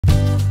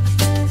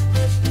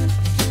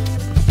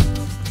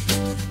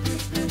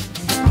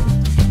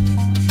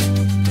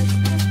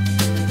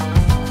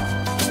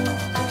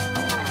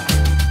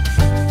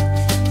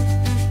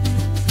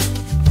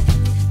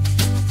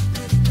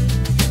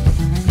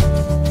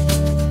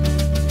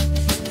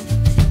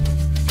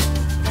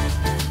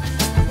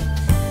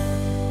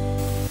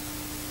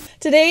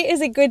Today is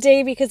a good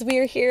day because we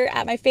are here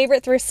at my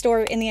favorite thrift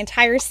store in the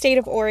entire state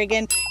of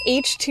Oregon,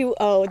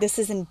 H2O. This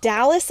is in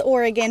Dallas,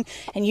 Oregon,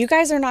 and you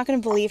guys are not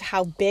going to believe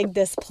how big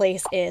this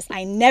place is.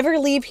 I never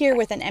leave here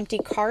with an empty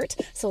cart,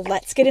 so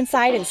let's get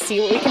inside and see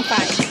what we can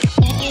find.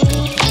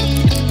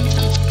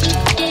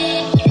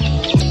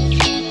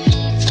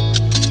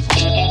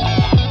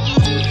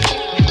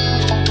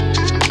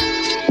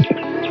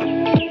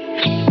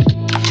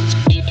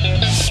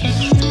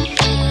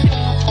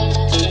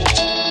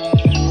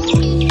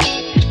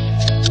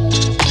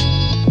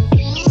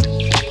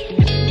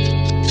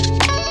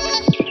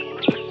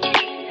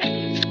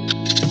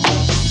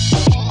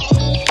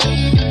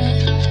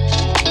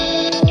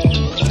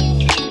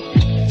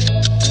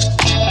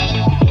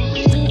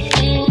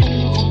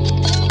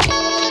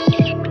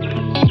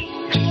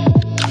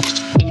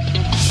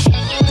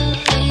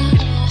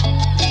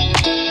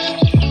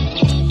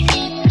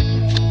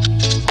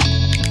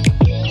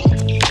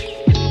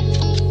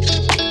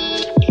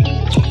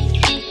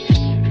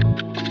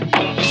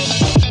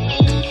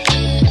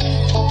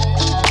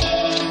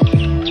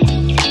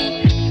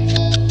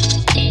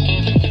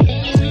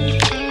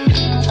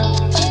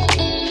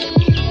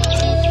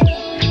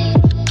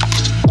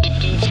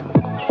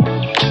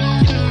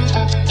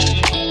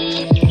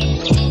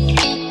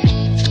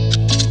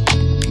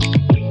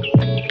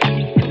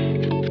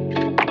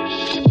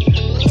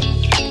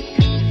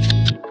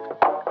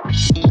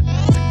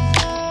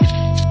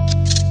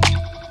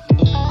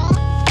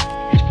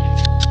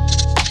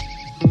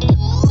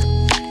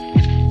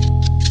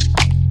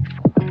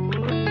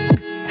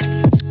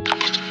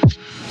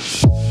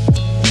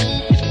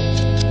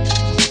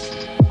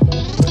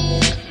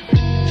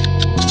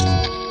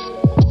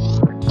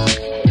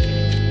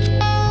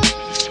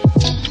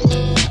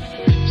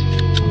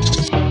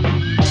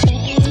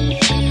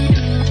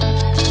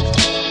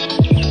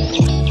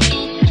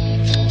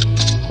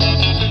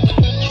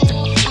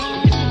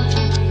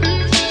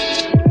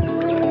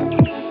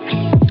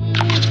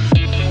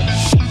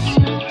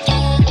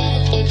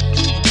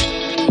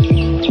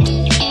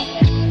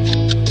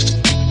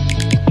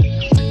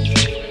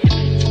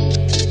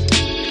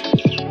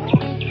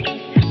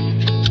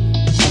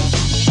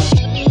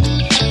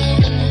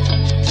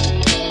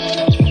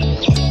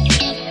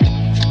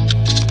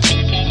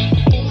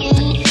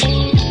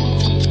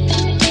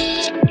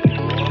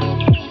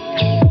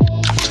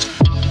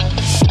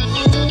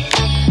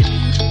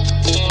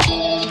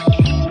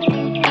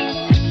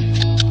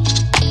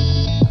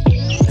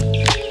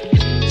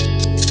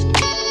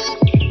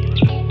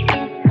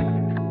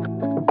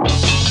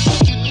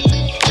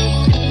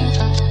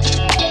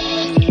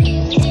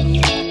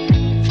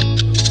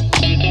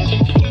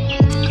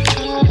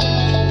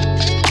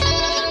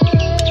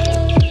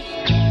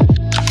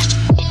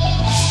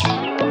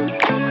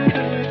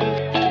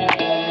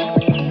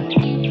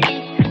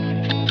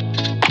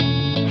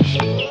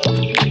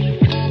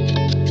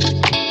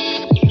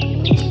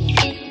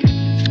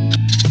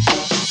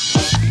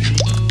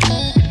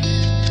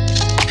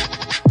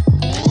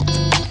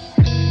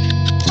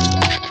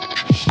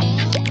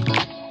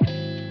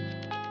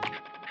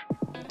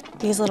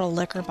 These little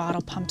liquor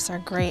bottle pumps are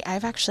great.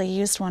 I've actually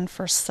used one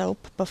for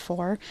soap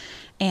before,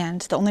 and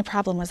the only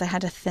problem was I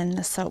had to thin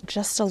the soap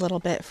just a little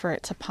bit for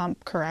it to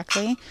pump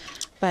correctly.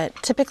 But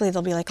typically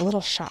there'll be like little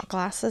shot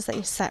glasses that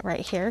you set right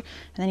here,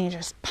 and then you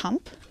just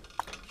pump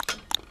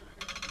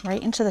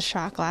right into the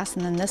shot glass,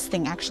 and then this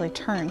thing actually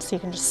turns so you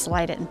can just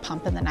slide it and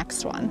pump in the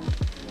next one.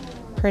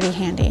 Pretty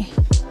handy.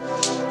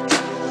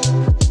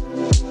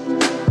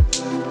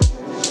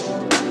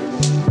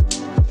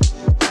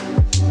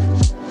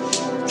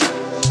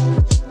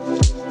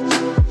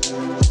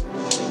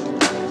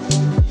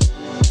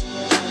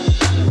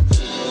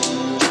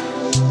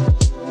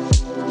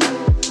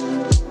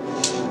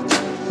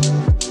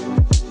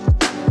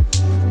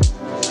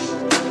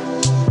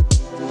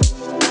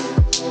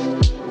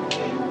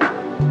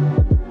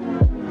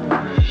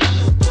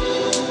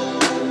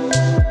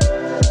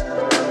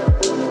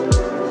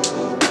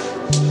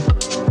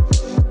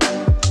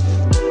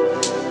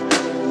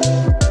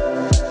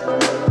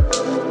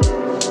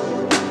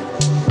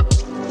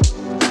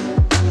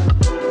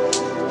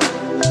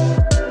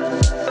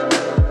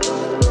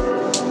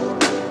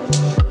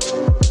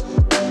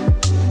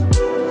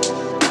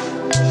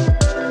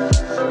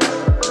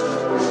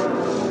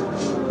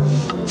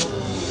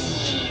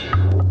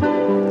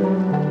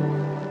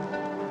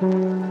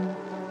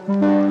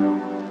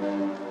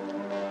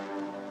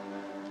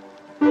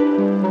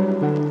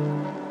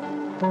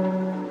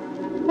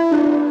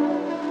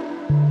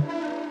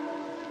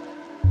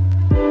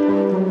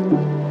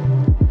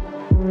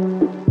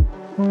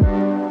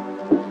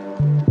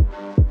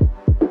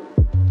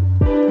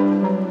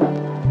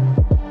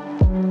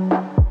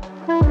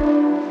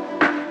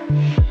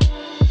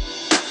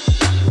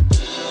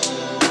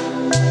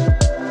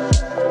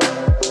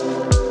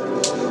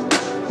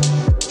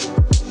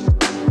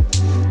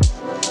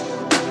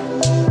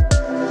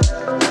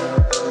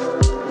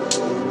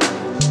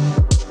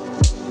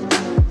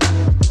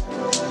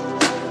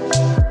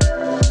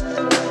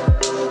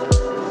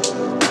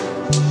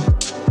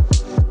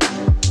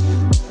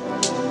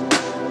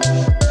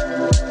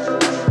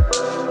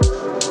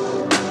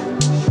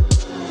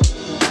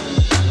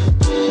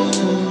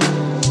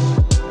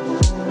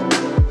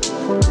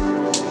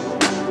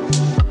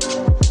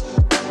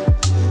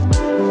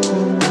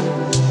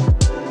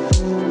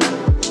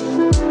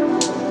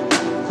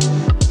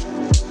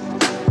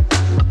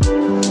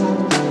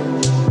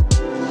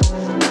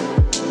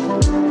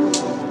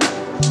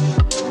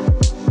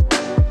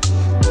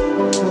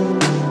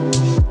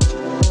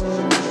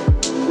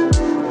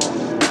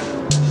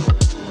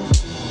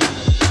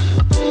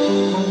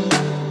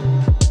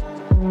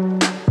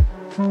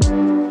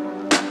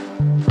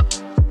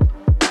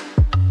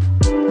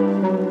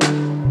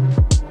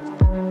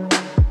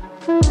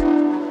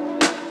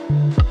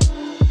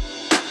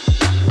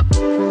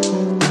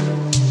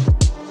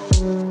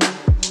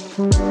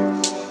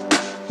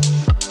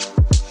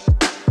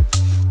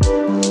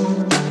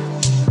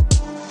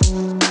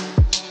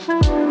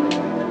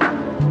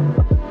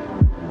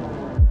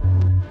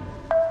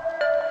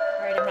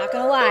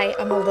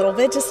 I'm a little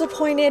bit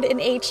disappointed in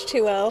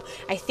H2O.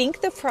 I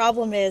think the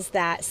problem is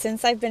that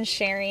since I've been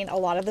sharing a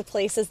lot of the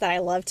places that I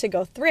love to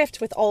go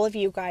thrift with all of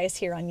you guys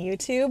here on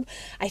YouTube,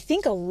 I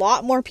think a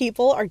lot more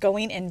people are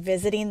going and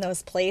visiting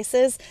those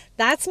places.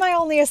 That's my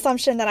only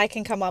assumption that I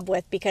can come up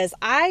with, because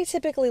I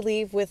typically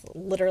leave with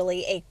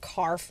literally a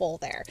car full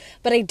there.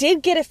 But I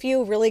did get a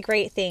few really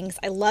great things.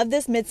 I love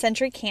this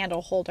mid-century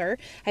candle holder.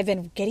 I've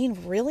been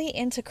getting really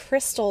into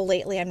crystal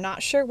lately. I'm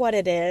not sure what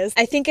it is.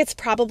 I think it's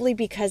probably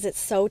because it's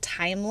so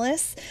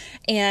timeless,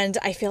 and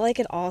I feel like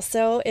it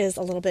also is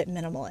a little bit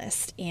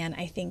minimalist, and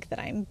I think that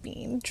I'm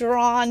being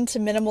drawn to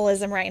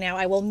minimalism right now.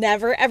 I will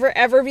never ever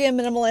ever be a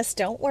minimalist.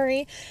 Don't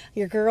worry,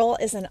 your girl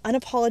is an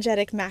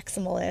unapologetic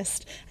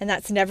maximalist, and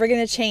that's never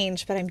going to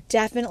change, but I'm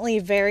definitely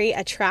very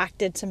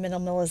attracted to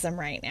minimalism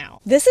right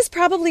now. This is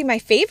probably my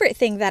favorite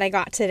thing that I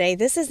got today.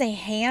 This is a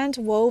hand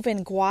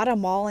woven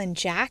Guatemalan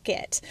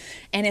jacket,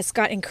 and it's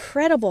got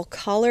incredible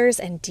colors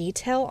and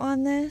detail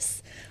on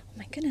this. Oh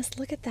my goodness,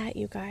 look at that,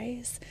 you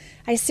guys.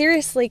 I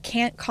seriously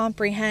can't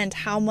comprehend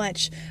how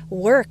much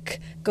work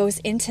goes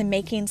into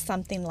making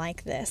something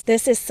like this.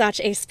 This is such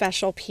a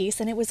special piece,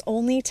 and it was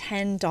only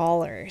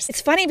 $10.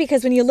 It's funny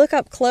because when you look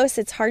up close,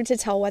 it's hard to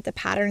tell what the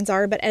patterns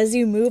are, but as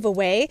you move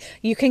away,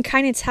 you can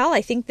kind of tell.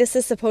 I think this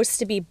is supposed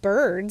to be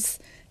birds.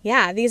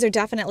 Yeah, these are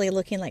definitely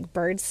looking like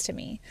birds to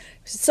me.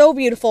 So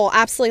beautiful.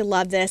 Absolutely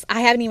love this. I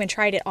haven't even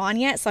tried it on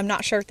yet, so I'm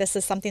not sure if this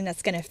is something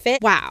that's going to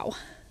fit. Wow.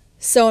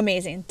 So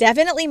amazing.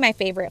 Definitely my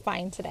favorite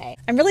find today.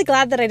 I'm really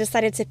glad that I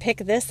decided to pick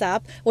this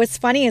up. What's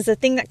funny is the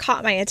thing that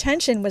caught my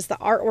attention was the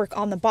artwork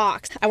on the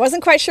box. I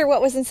wasn't quite sure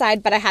what was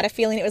inside, but I had a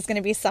feeling it was going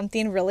to be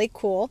something really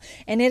cool.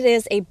 And it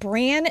is a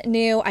brand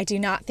new, I do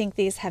not think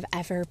these have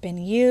ever been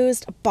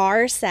used,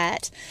 bar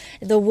set.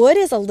 The wood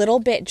is a little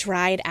bit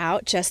dried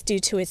out just due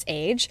to its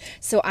age.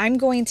 So I'm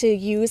going to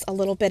use a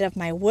little bit of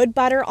my wood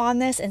butter on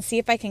this and see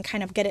if I can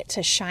kind of get it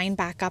to shine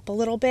back up a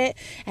little bit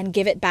and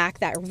give it back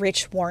that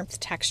rich warmth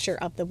texture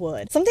of the wood.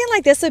 Something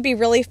like this would be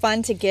really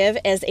fun to give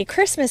as a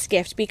Christmas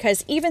gift,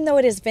 because even though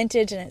it is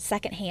vintage and it's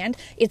secondhand,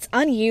 it's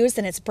unused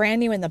and it's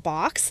brand new in the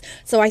box.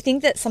 So I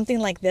think that something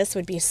like this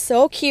would be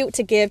so cute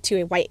to give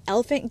to a white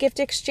elephant gift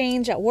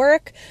exchange at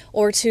work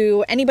or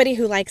to anybody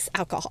who likes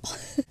alcohol.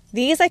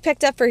 These I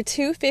picked up for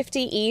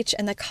 $2.50 each,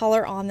 and the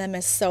color on them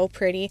is so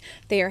pretty.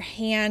 They are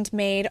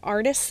handmade,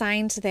 artist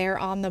signed there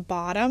on the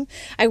bottom.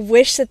 I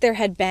wish that there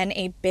had been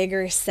a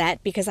bigger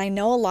set, because I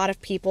know a lot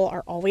of people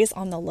are always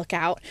on the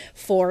lookout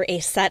for a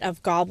set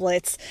of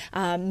goblets,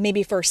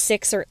 maybe for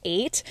 6 or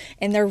 8,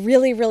 and they're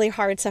really, really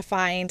hard to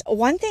find.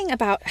 One thing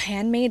about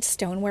handmade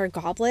stoneware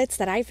goblets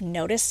that I've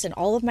noticed in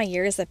all of my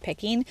years of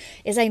picking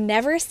is I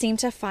never seem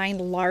to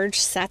find large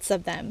sets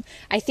of them.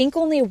 I think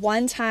only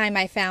one time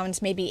I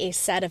found maybe a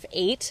set of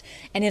 8,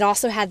 and it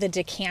also had the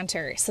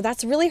decanter. So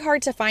that's really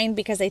hard to find,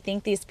 because I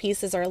think these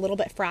pieces are a little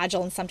bit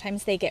fragile and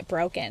sometimes they get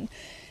broken.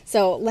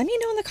 So let me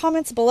know in the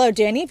comments below,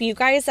 do any of you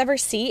guys ever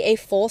see a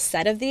full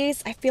set of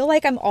these? I feel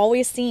like I'm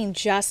always seeing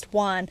just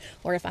one,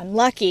 or if I'm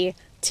lucky,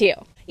 2.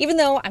 Even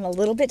though I'm a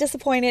little bit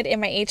disappointed in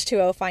my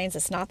H2O finds,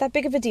 it's not that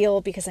big of a deal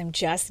because I'm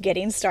just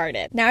getting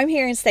started. Now I'm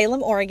here in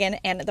Salem, Oregon,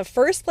 and the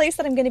first place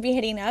that I'm going to be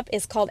hitting up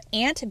is called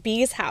Aunt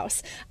Bee's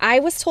House. I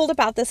was told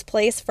about this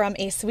place from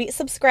a sweet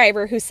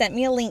subscriber who sent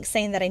me a link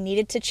saying that I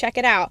needed to check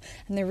it out.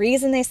 And the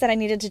reason they said I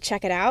needed to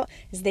check it out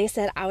is they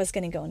said I was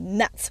going to go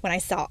nuts when I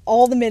saw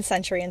all the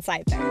mid-century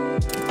inside there.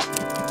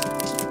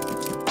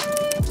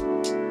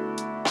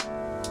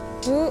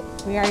 Ooh,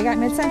 we already got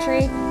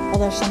mid-century,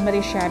 although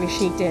somebody shabby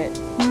chic'd it.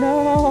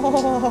 No!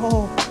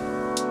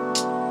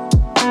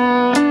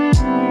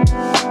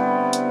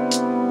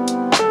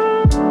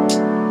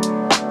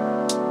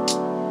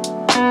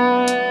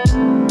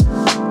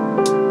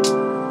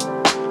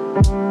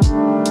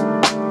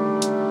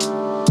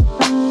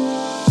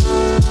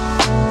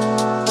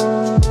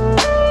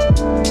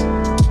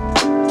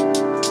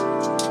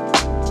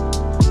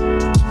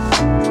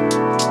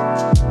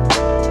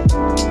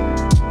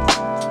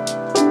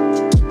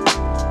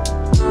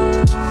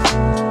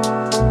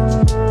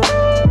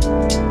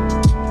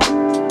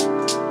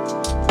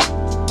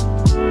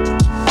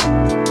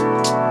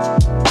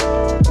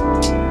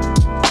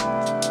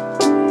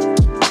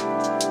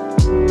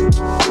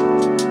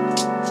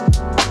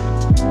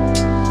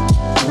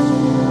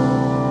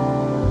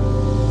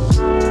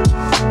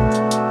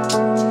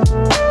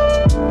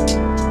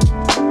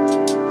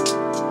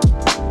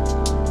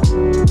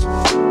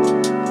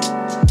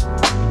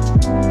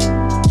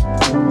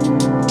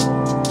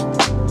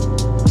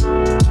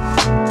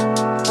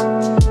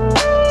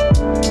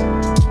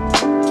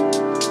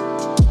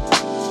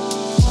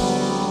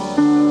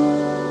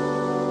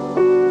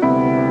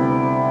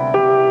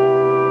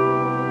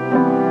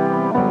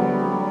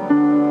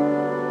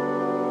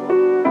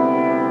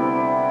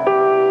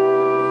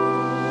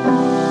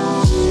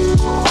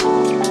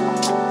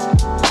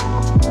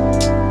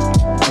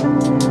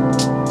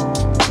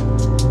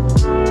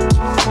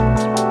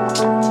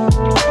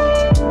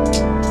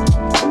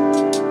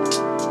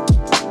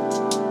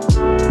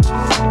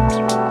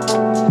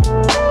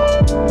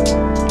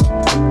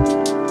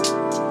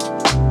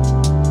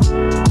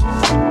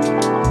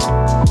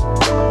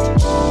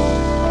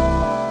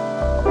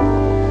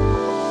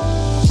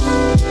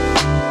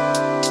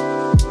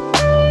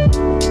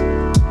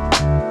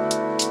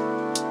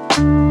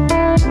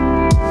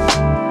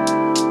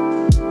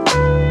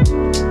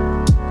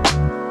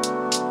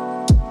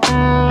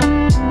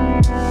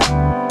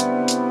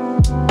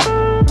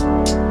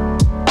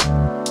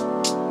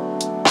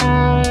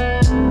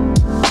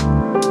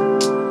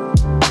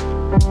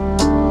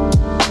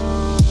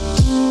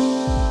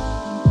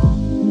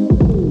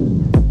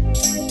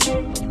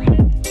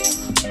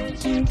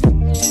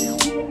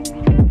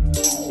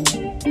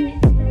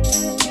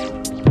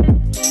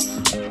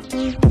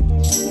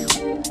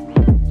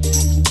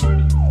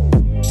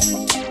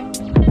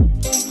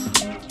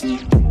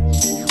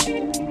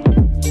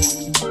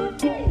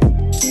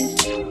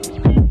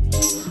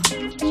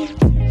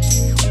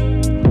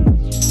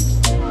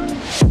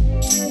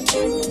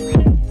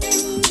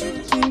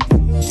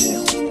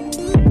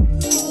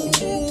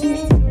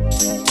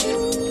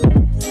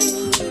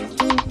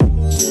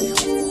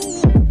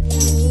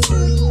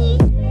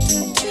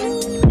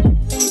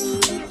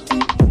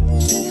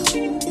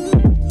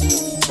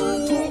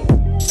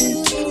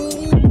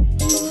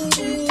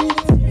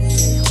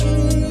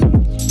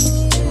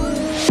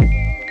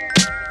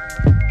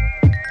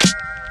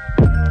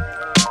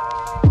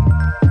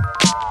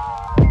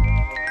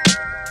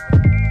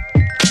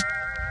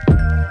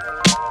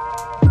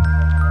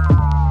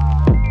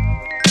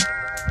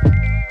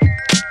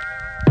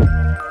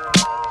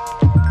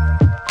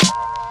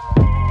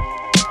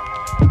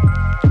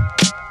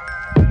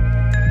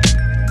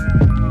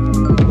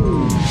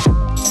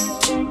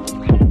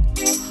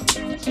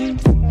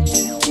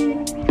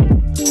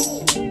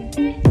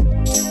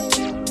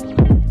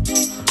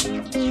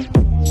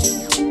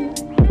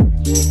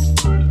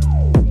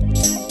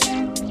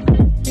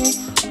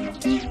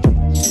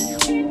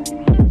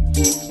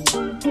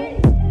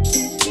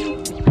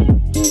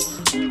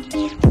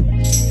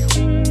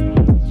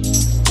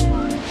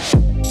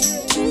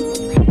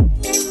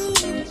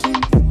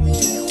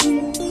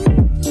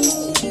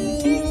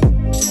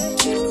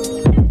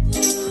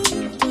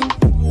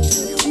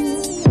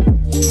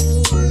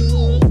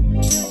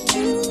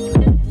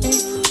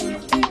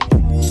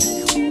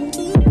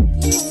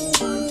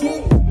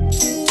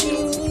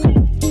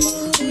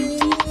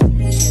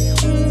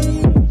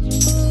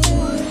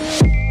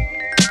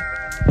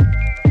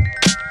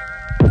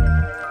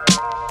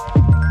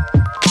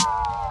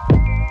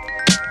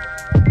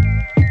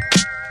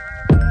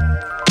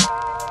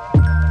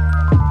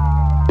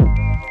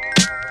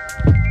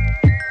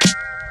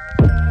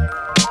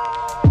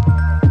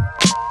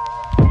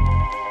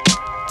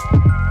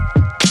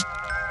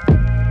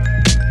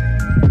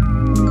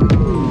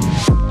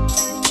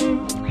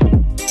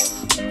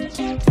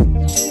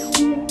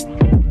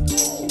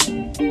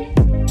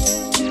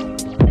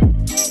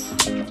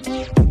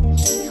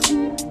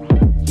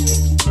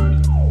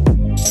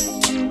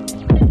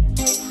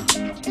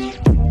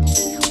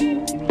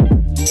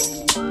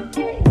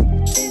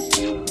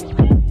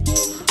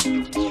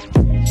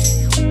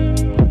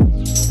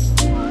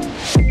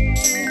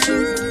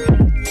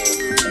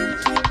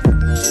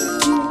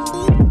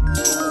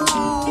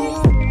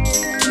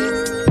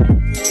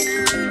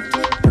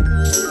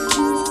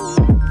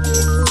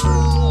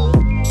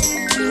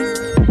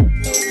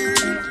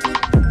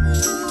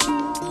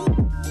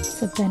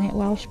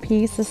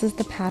 piece. This is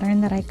the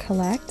pattern that I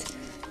collect,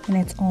 and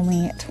it's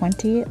only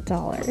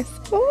 $20.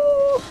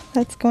 Oh,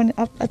 that's going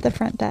up at the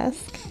front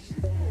desk.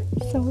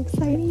 So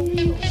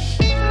exciting.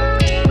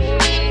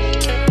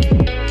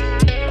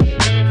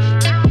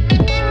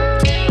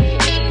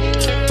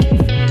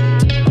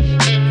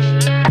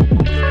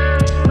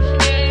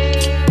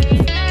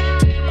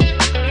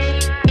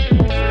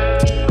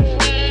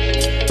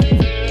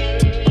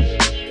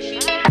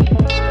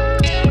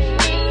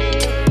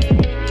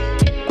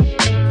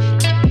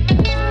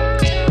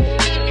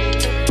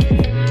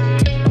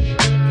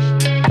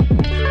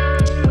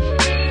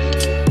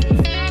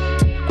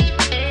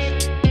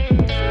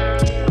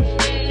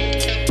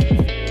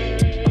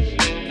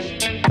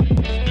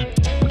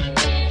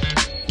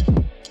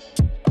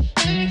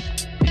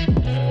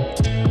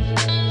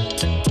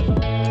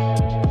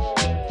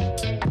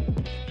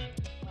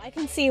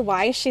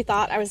 Why she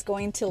thought I was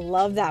going to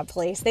love that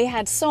place. They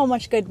had so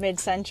much good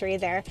mid-century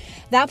there.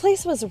 That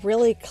place was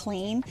really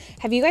clean.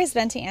 Have you guys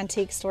been to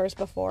antique stores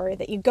before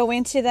that you go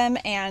into them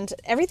and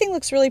everything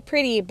looks really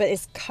pretty but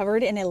is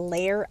covered in a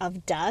layer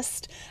of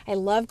dust? I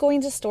love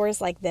going to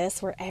stores like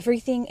this where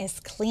everything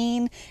is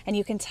clean and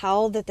you can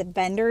tell that the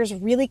vendors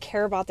really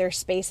care about their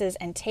spaces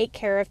and take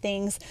care of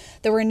things.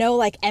 There were no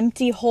like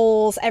empty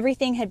holes.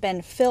 Everything had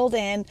been filled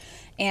in.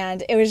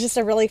 And it was just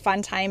a really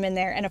fun time in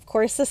there. And of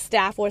course, the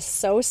staff was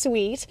so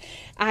sweet.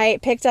 I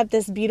picked up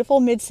this beautiful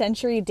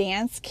mid-century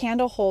dance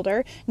candle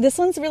holder. This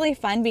one's really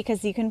fun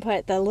because you can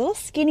put the little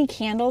skinny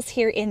candles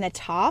here in the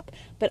top,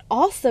 but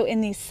also in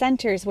these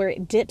centers where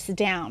it dips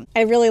down.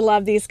 I really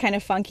love these kind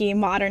of funky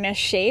modernist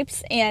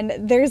shapes. And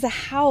there's a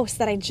house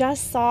that I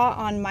just saw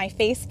on my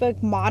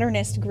Facebook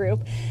modernist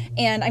group.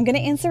 And I'm gonna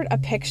insert a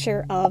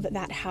picture of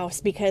that house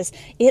because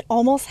it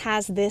almost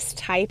has this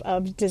type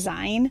of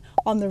design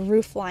on the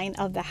roof line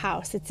of the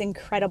house. It's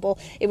incredible.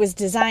 It was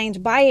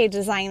designed by a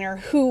designer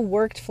who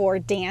worked for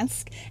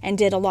Dansk and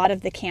did a lot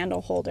of the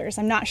candle holders.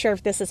 I'm not sure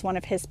if this is one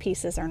of his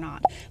pieces or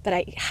not, but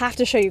I have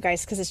to show you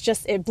guys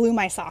because it blew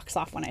my socks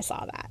off when I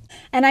saw that.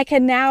 And I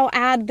can now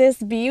add this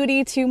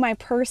beauty to my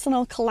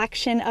personal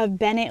collection of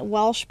Bennett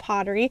Welsh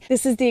pottery.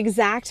 This is the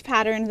exact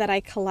pattern that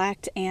I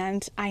collect,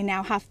 and I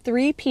now have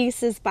 3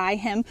 pieces by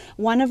him.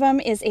 One of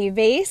them is a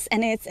vase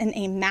and it's in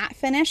a matte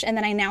finish, and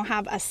then I now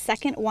have a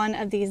second one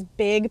of these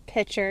big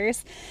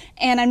pitchers.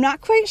 And I'm not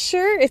quite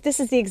sure if this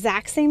is the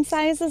exact same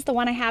size as the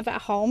one I have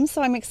at home,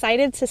 so I'm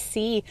excited to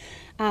see.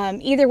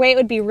 Either way, it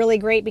would be really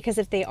great because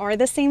if they are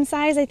the same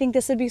size, I think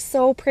this would be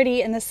so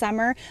pretty in the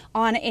summer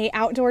on a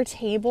outdoor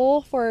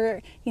table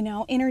for, you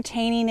know,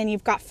 entertaining, and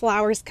you've got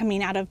flowers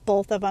coming out of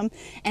both of them.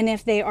 And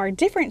if they are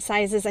different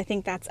sizes, I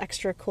think that's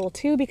extra cool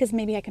too, because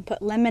maybe I can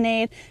put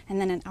lemonade and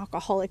then an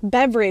alcoholic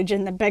beverage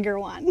in the bigger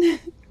one.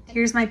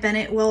 Here's my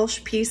Bennett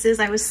Welsh pieces.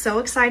 I was so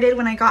excited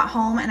when I got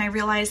home and I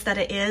realized that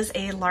it is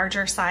a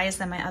larger size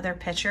than my other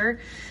pitcher.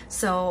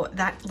 So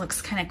that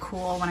looks kind of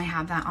cool when I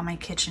have that on my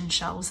kitchen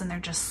shelves and they're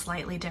just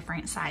slightly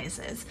different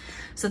sizes.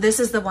 So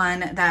this is the one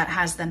that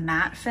has the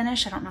matte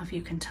finish. I don't know if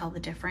you can tell the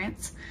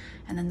difference.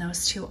 And then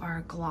those two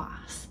are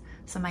gloss.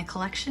 So my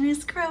collection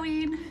is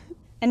growing.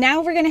 And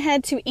now we're gonna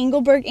head to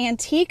Engelberg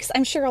Antiks.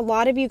 I'm sure a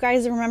lot of you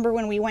guys remember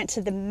when we went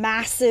to the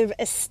massive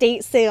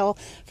estate sale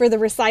for the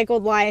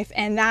recycled life,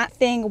 and that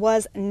thing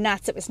was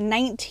nuts. It was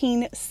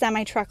 19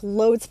 semi-truck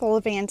loads full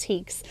of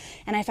antiques,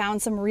 and I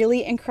found some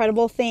really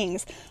incredible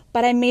things.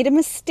 But I made a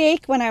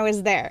mistake when I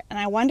was there, and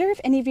I wonder if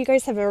any of you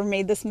guys have ever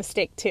made this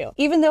mistake too.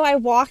 Even though I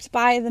walked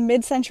by the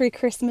mid-century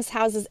Christmas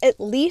houses at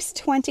least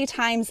 20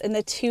 times in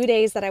the 2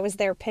 days that I was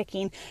there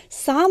picking,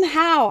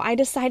 somehow I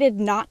decided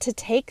not to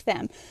take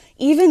them,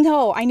 even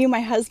though I knew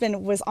my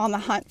husband was on the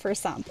hunt for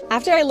some.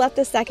 After I left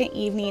the second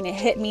evening, it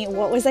hit me,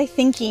 what was I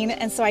thinking?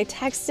 And so I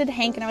texted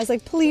Hank and I was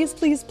like, please,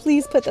 please,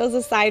 please put those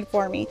aside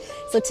for me.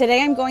 So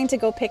today I'm going to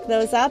go pick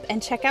those up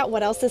and check out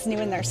what else is new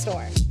in their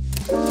store.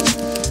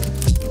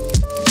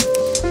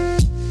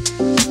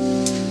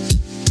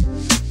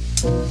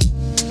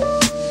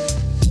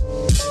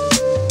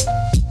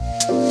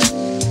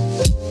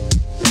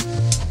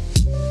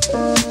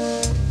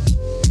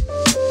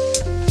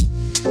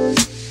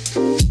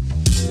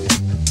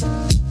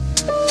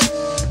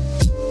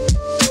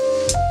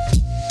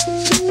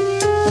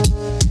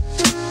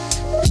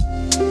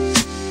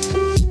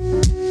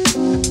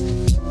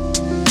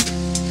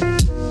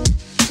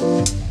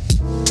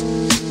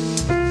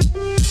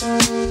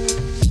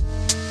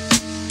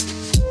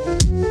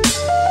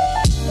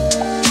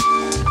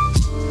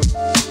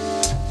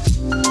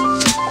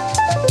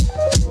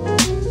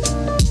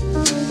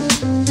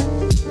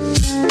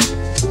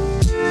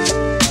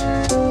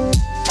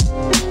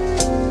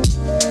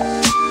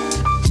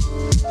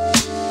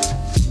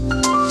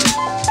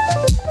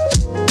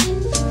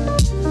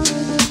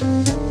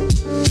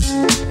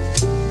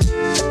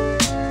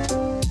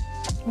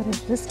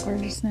 This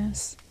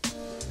gorgeousness.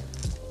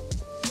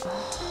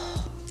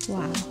 Oh,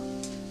 wow.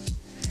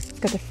 It's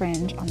got the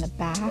fringe on the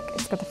back.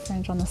 It's got the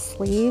fringe on the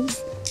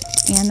sleeves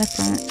and the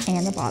front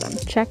and the bottom.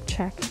 Check,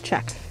 check,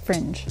 check.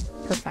 Fringe.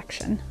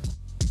 Perfection.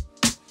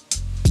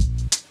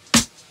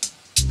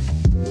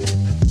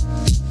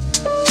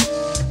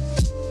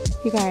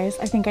 You guys,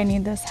 I think I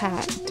need this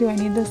hat. Do I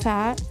need this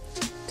hat?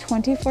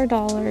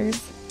 $24,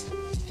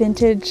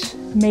 vintage,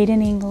 made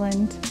in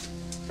England,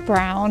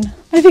 brown.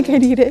 I think I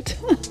need it.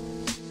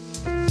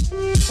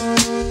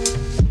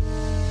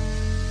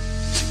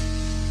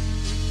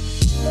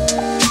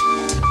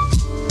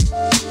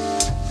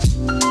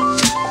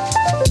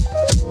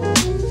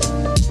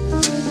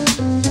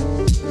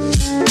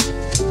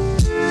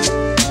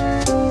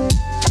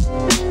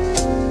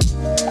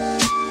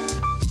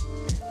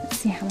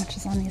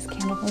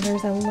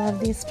 I love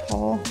these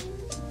tall.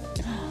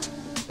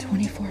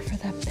 24 for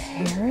the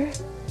pair.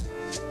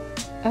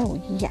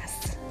 Oh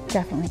yes,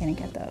 definitely gonna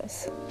get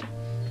those.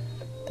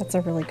 That's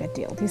a really good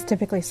deal. These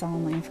typically sell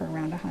online for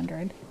around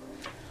 100.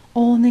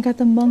 Oh, and they got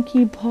the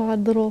monkey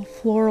pod little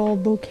floral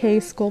bouquet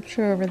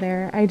sculpture over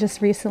there. I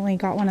just recently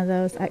got one of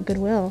those at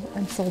Goodwill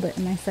and sold it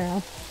in my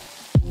sale.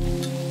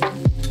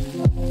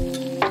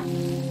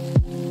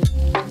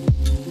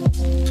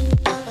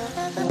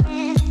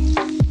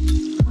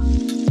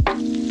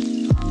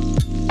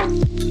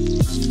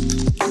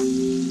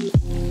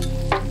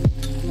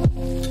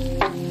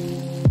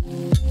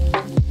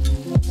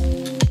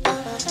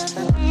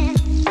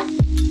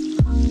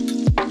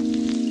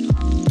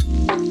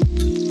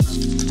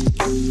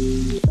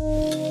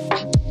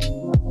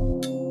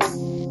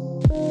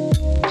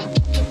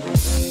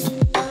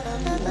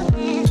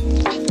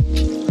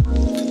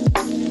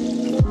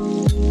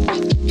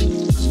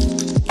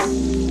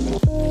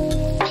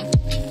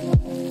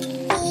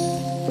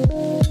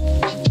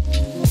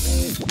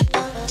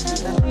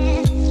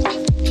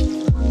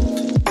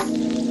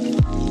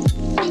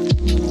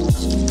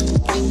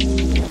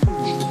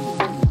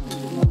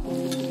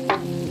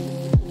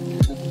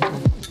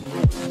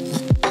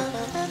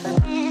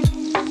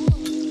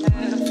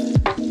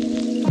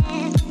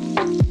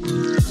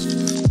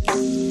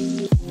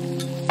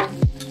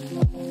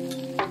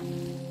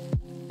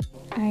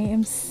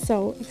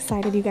 So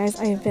excited, you guys.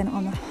 I have been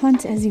on the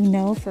hunt, as you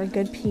know, for a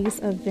good piece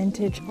of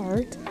vintage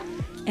art,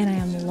 and I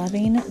am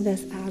loving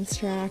this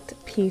abstract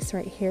piece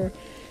right here.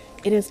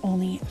 It is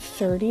only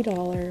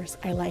 $30.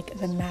 I like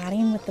the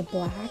matting with the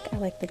black. I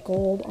like the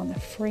gold on the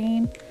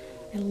frame.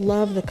 I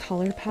love the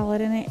color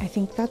palette in it. I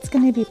think that's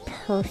going to be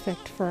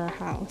perfect for our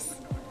house.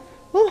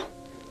 Oh,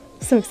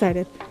 so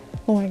excited.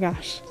 Oh my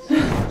gosh.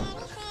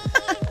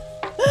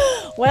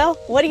 Well,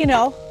 what do you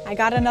know? I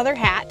got another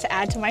hat to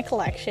add to my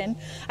collection.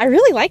 I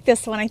really like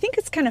this one. I think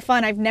it's kind of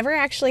fun. I've never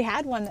actually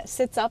had one that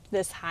sits up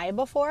this high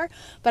before,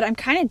 but I'm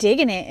kind of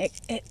digging it.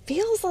 It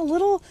feels a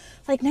little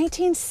like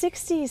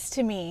 1960s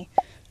to me.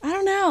 I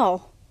don't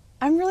know.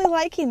 I'm really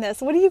liking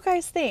this. What do you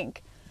guys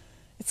think?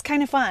 It's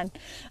kind of fun.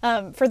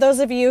 For those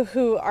of you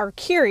who are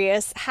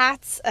curious,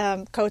 hats,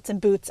 coats,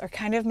 and boots are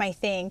kind of my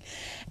thing.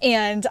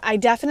 And I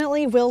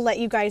definitely will let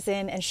you guys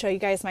in and show you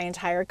guys my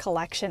entire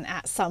collection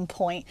at some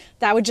point.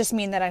 That would just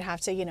mean that I'd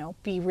have to, you know,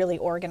 be really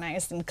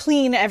organized and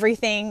clean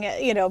everything,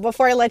 you know,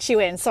 before I let you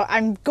in. So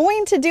I'm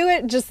going to do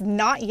it, just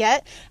not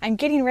yet. I'm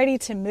getting ready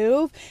to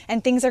move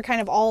and things are kind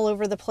of all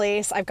over the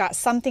place. I've got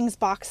some things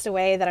boxed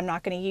away that I'm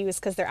not going to use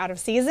because they're out of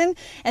season.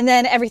 And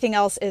then everything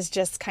else is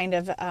just kind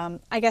of,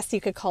 I guess you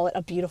could call it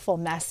a beautiful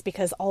mess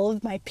because all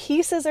of my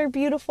pieces are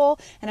beautiful,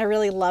 and I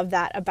really love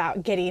that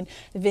about getting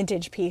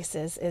vintage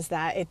pieces, is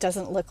that it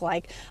doesn't look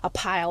like a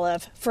pile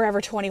of Forever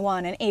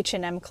 21 and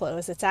H&M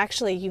clothes. It's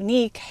actually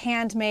unique,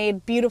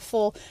 handmade,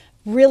 beautiful,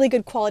 really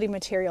good quality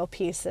material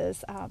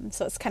pieces.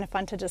 So it's kind of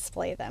fun to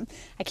display them.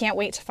 I can't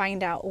wait to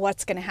find out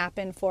what's going to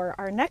happen for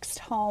our next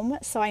home,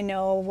 so I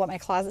know what my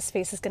closet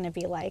space is going to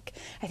be like.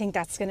 I think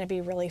that's going to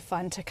be really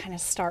fun to kind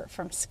of start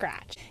from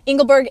scratch.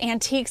 Engelberg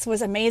Antiks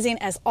was amazing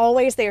as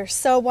always. They are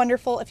so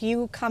wonderful. If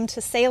you come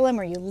to Salem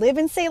or you live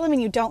in Salem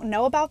and you don't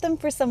know about them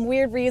for some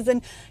weird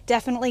reason,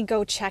 definitely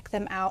go check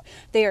them out.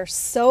 They are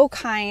so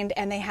kind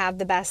and they have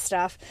the best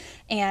stuff.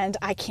 And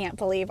I can't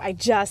believe I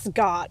just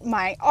got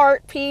my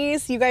art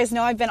piece. You guys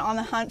know I've been on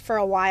the hunt for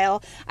a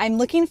while. I'm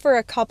looking for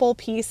a couple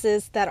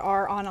pieces that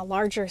are on a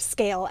larger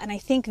scale, and I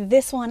think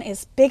this one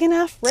is big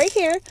enough right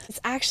here. It's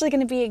actually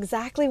going to be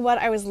exactly what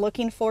I was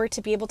looking for, to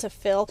be able to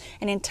fill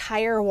an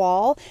entire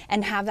wall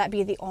and have that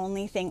be the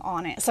only thing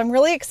on it. So I'm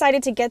really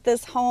excited to get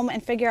this home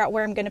and figure out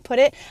where I'm going to put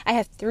it. I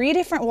have 3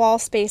 different wall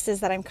spaces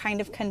that I'm kind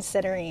of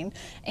considering,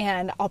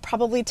 and I'll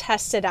probably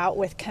test it out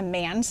with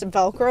Command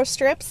Velcro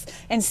strips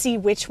and see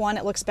which one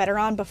it looks better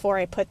on before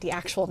I put the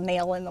actual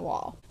nail in the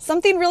wall.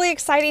 Something really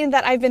exciting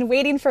that I've been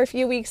waiting for a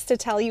few weeks to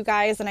tell you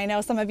guys, and I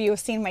know some of you have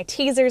seen my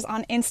teasers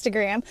on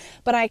Instagram,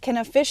 but I can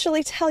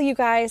officially tell you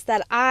guys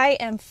that I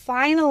am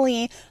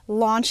finally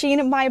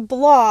launching my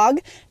blog.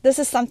 This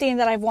is something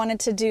that I've wanted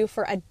to do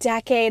for a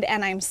decade,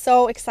 and I'm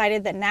so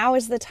excited that now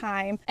is the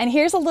time. And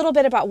here's a little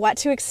bit about what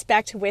to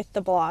expect with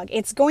the blog.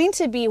 It's going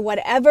to be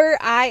whatever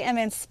I am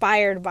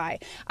inspired by.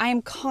 I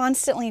am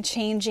constantly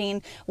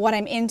changing what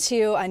I'm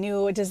into, a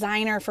new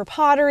designer for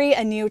pottery,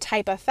 a new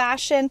type of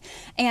fashion,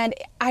 and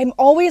I'm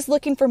always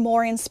looking for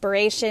more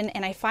inspiration,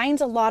 and I find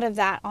a lot of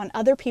that on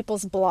other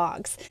people's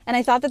blogs. And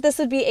I thought that this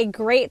would be a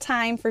great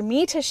time for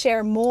me to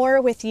share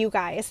more with you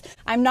guys.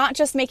 I'm not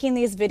just making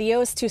these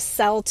videos to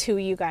sell to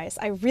you guys.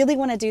 I really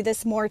want to do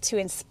this more to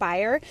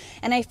inspire,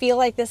 and I feel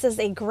like this is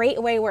a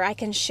great way where I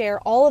can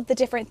share all of the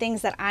different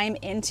things that I'm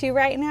into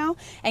right now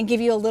and give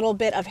you a little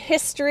bit of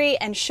history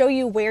and show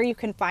you where you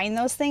can find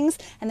those things,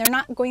 and they're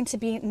not going to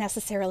be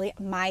necessarily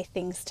my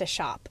things to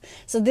shop.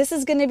 So this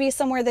is going to be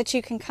somewhere that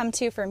you can come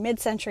to for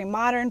mid-century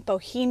modern,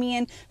 bohemian,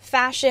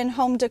 fashion,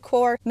 home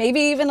decor, maybe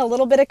even a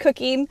little bit of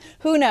cooking.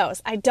 Who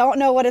knows? I don't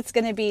know what it's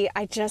going to be.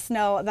 I just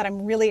know that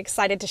I'm really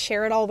excited to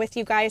share it all with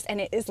you guys, and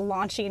it is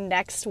launching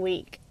next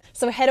week.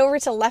 So head over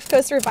to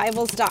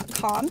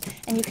leftcoastrevivals.com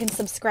and you can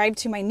subscribe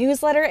to my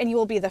newsletter, and you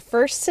will be the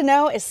first to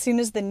know as soon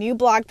as the new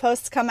blog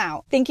posts come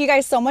out. Thank you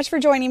guys so much for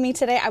joining me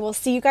today. I will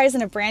see you guys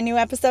in a brand new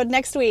episode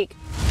next week.